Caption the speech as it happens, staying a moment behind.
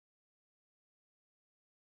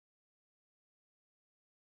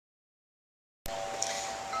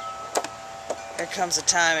There comes a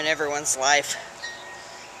time in everyone's life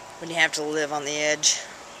when you have to live on the edge.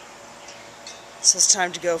 So it's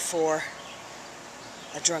time to go for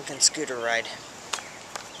a drunken scooter ride.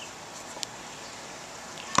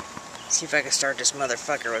 See if I can start this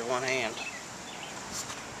motherfucker with one hand.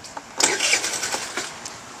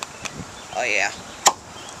 Oh yeah.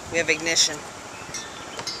 We have ignition.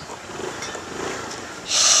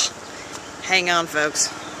 Hang on,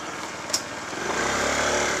 folks.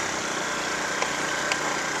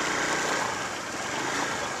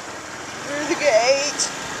 Through the gate.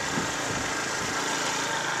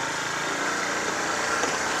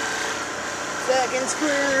 Fucking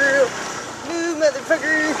squirrel. Move,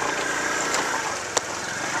 motherfucker.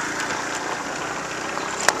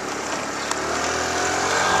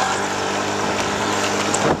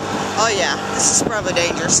 Oh yeah, this is probably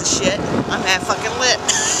dangerous as shit. I'm half fucking lit.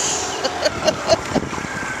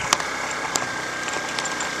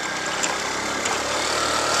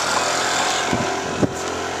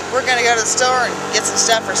 We're gonna go to the store and get some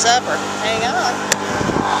stuff for supper. Hang on.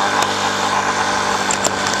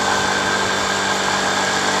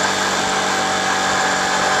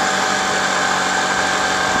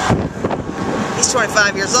 He's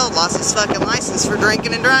 25 years old, lost his fucking license for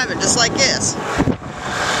drinking and driving, just like this.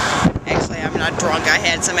 Actually, I'm not drunk. I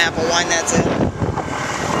had some apple wine, that's it.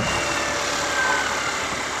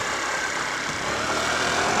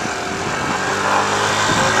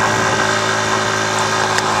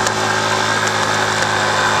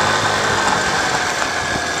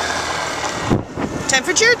 Time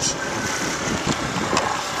for church.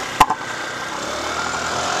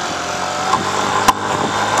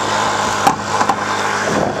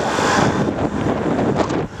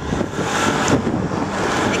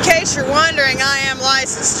 In case you're wondering, I am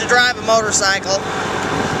licensed to drive a motorcycle.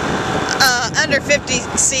 Under 50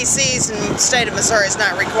 cc's in the state of Missouri is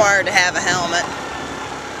not required to have a helmet.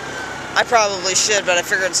 I probably should, but I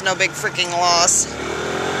figured it's no big freaking loss.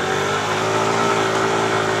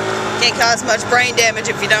 Can't cause much brain damage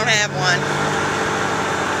if you don't have one.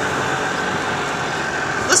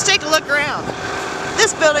 Let's take a look around.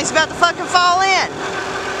 This building's about to fucking fall in.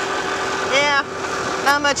 Yeah,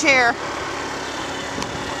 not much here.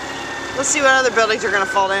 Let's see what other buildings are going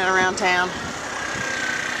to fall down around town.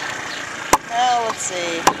 Oh, let's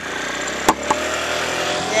see.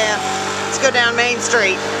 Yeah, let's go down Main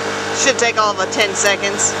Street. Should take all of 10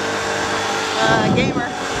 seconds. Gamer.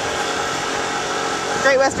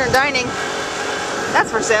 Great Western Dining. That's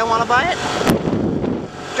for sale. Want to buy it?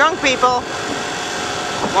 Drunk people.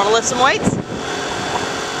 Want to lift some weights?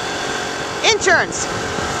 Insurance.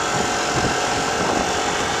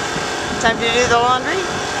 Time to do the laundry?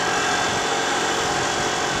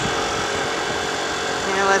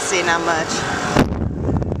 Yeah, let's see, not much.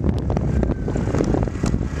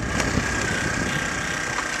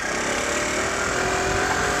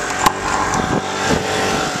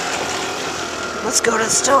 Let's go to the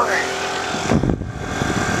store.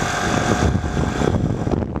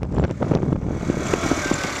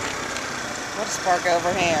 We'll just park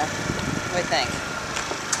over here. What do you think?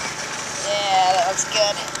 Yeah, that looks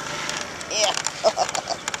good. Yeah.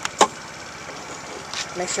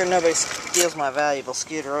 Make sure nobody steals my valuable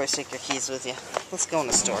scooter. Always take your keys with you. Let's go in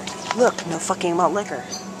the store. Look, no fucking malt liquor.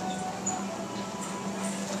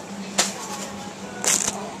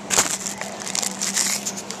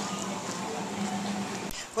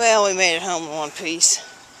 Well, we made it home in one piece.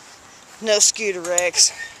 No scooter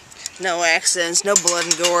wrecks, no accidents, no blood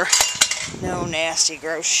and gore, no nasty,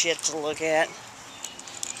 gross shit to look at.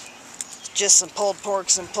 Just some pulled pork,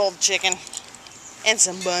 some pulled chicken, and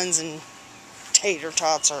some buns and tater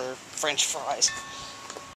tots or French fries.